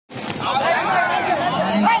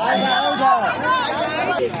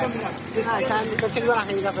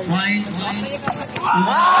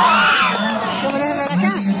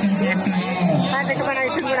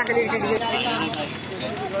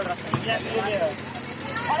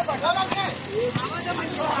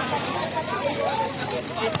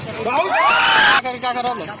क्या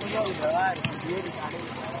करो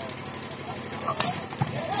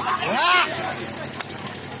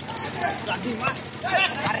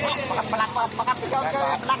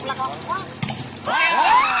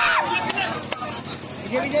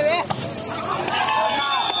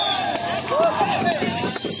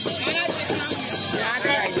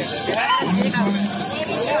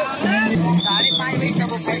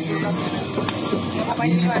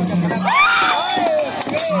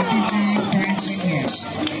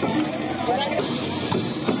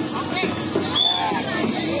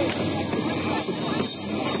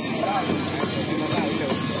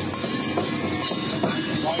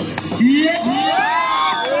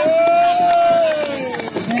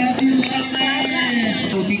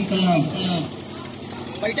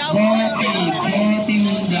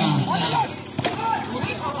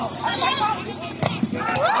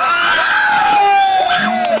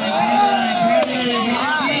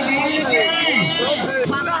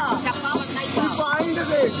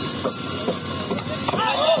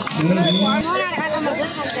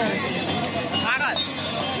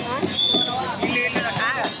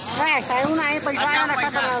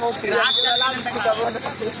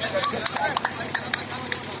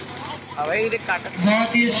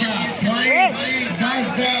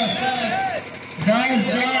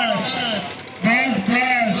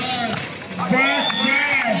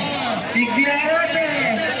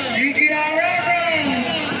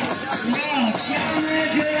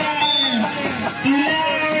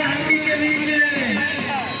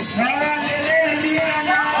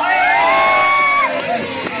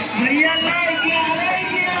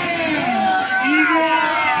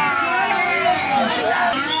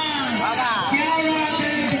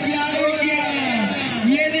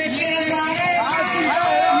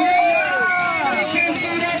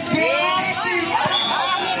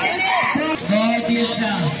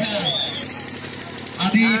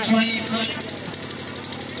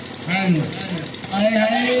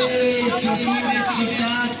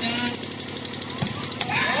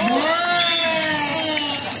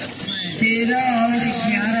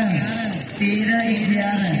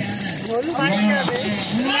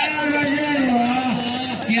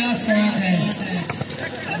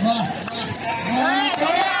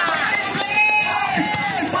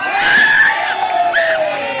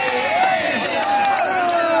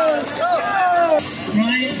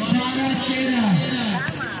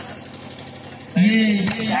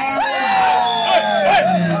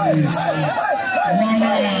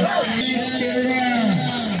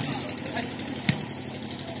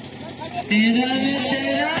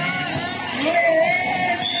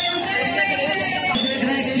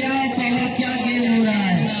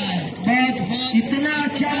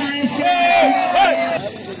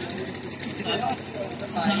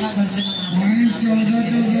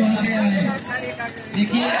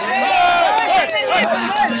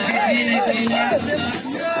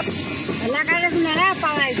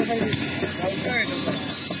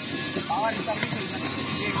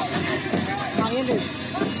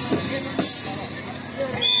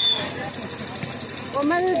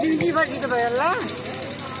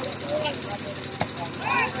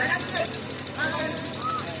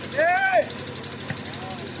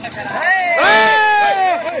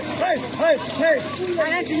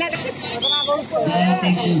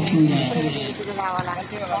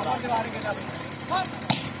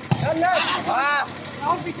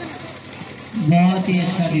बहुत ही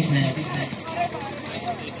अच्छा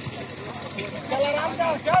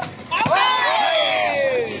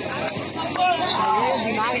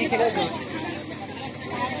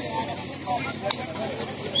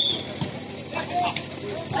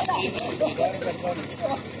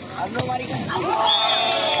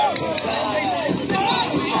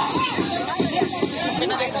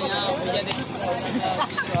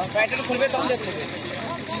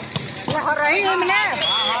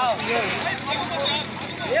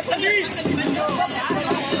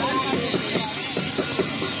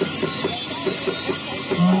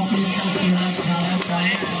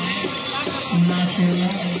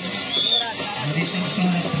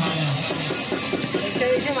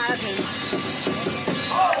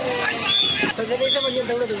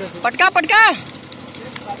पटका पटका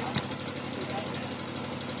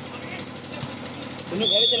तुम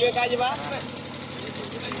घर चलिए का जीवा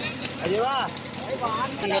अजीवा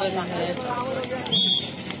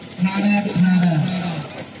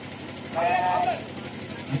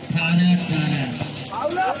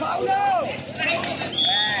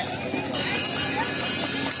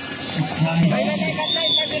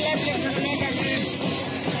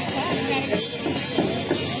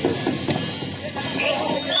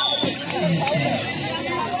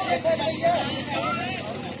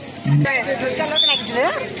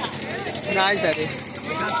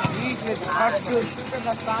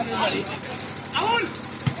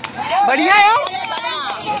बढ़िया है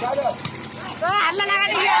हल्ला लगा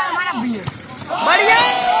दिया हमारा भैया बढ़िया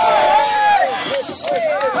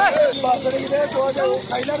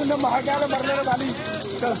महाकाल मरने वाली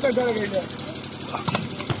सबसे डर गई है।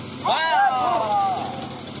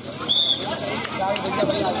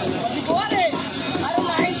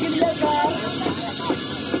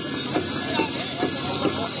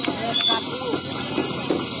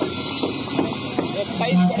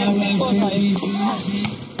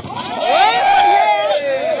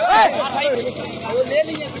 ले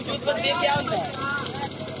लिए दूध पर दे क्या होता है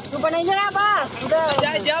तू बनाइएगा बा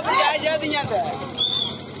जाए जब जाए दिया था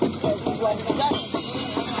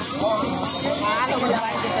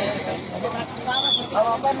अब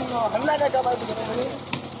अपन हल्ला का क्या बात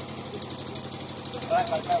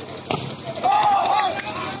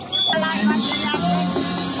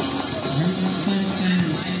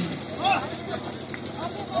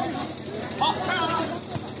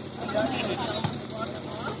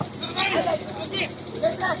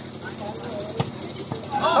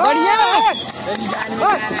बढ़िया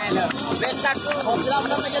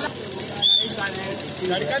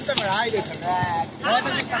लड़कन तो बढ़ाई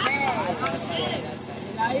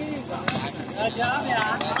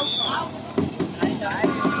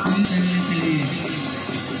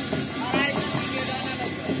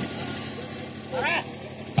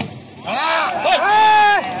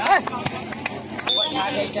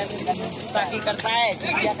ताकि करता है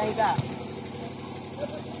क्या कहीं का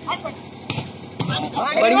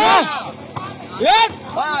बढ़िया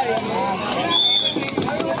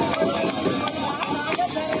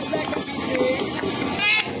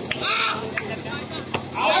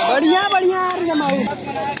बढ़िया बढ़िया यार जमाऊ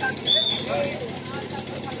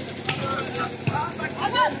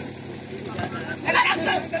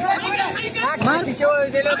मार पीछे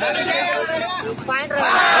दे लो पॉइंट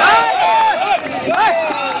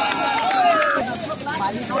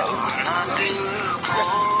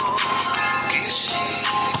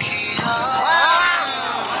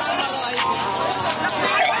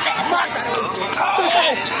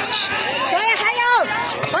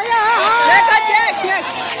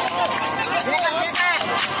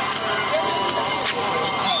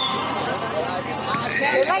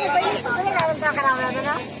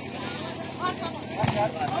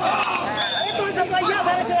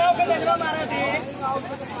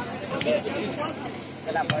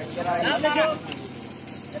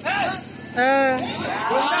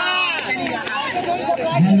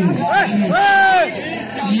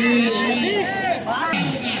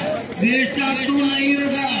नहीं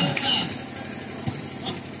होगा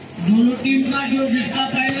दोनों टीम का जो जिसका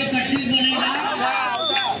पहले 25 बनेगा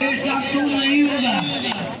बेस्ट ऑफ 2 नहीं होगा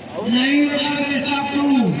best of 2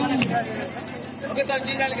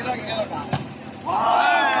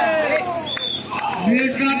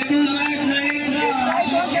 best of 2 match नहीं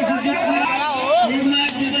होगा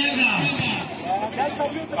मैच जीतेगा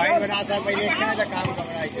भाई बना सा पहले क्या था काम का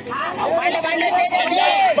बढ़ाई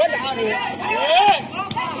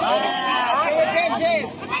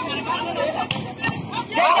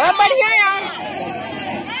बढ़िया यार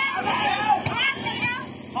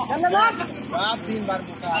आप 3 बार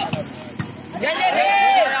मुका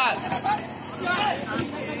नहीं हो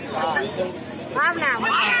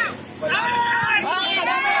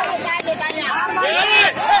रहा है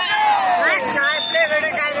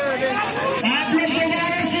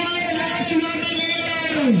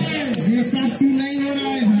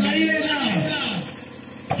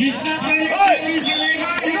जिसका पहले आप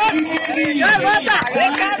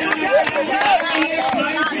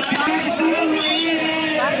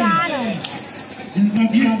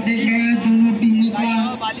देख रहे हैं दोनों टीमों का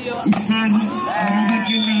स्थान बराबर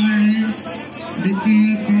चल रहा है। देखते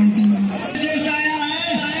हैं कौन टीम निर्देश आया है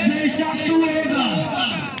बेस्ट ऑफ 2 होगा।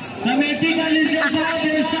 कमेटी का निर्देश है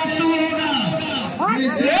बेस्ट ऑफ 2 होगा। होगा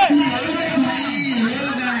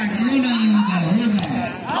क्यों नहीं होगा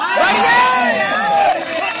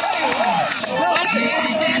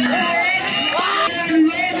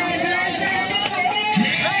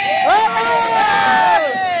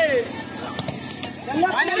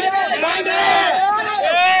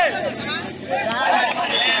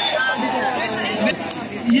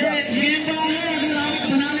ये गेंदबाज है, अगर आप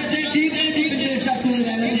बना लेते ठीक है बेस्ट ऑफ 2 हो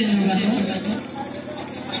जाएगा।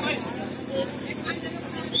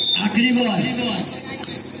 वॉलीबॉल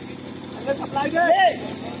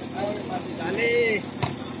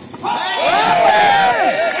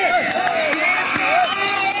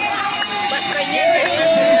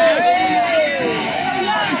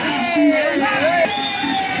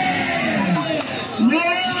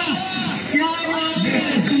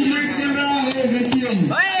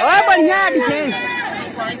बढ़िया डिफेंस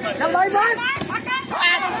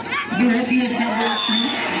बहुत ही अच्छा ब्लॉक था,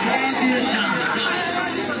 बहुत ही अच्छा।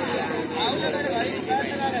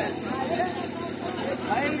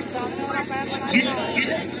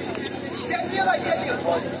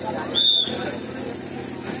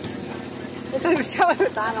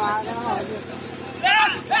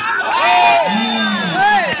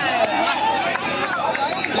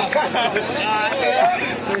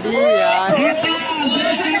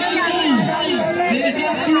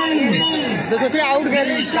 तो सोचे आउट कर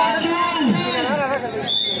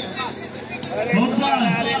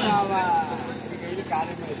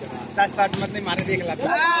स्टार्ट मत नहीं मारे देख लगता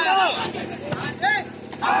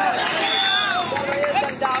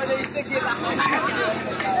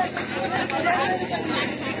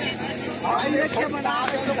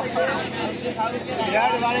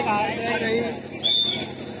यार वाले कहा नहीं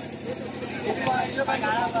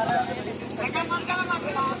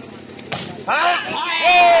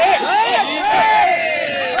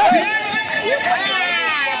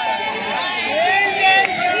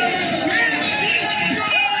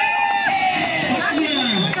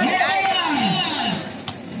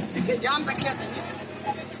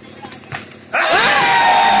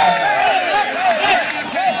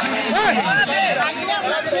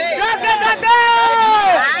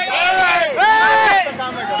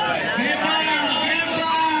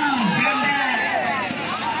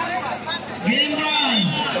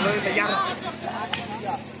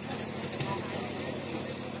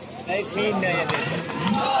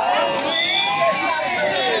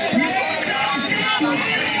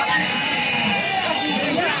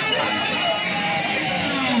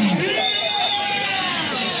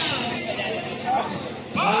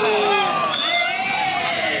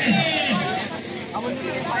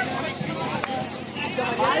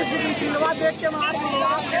देख के मार क्या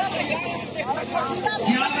बात है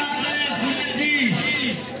सूरज जी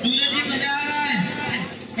बजा रहे हैं,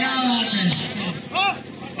 क्या बात है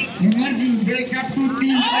उमर जी ब्रेकअप टू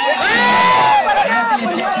 3-4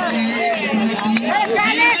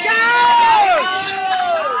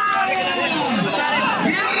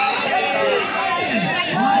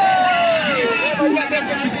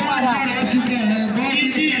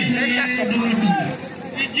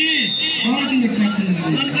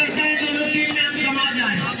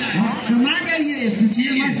 कमा जाइए,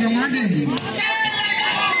 पूछिए मत, कमा जाइए।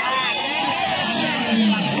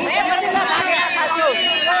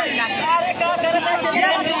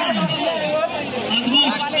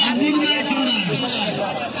 अद्भुत मैच हो रहा है,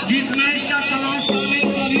 जिस मैच का तलाश करने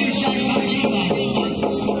को अभी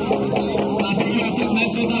काफी रोचक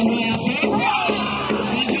मैच होता हुआ यहाँ पे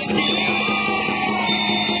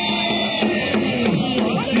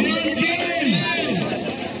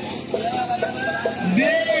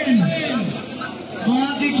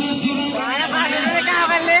बहुत ही खूबसूरत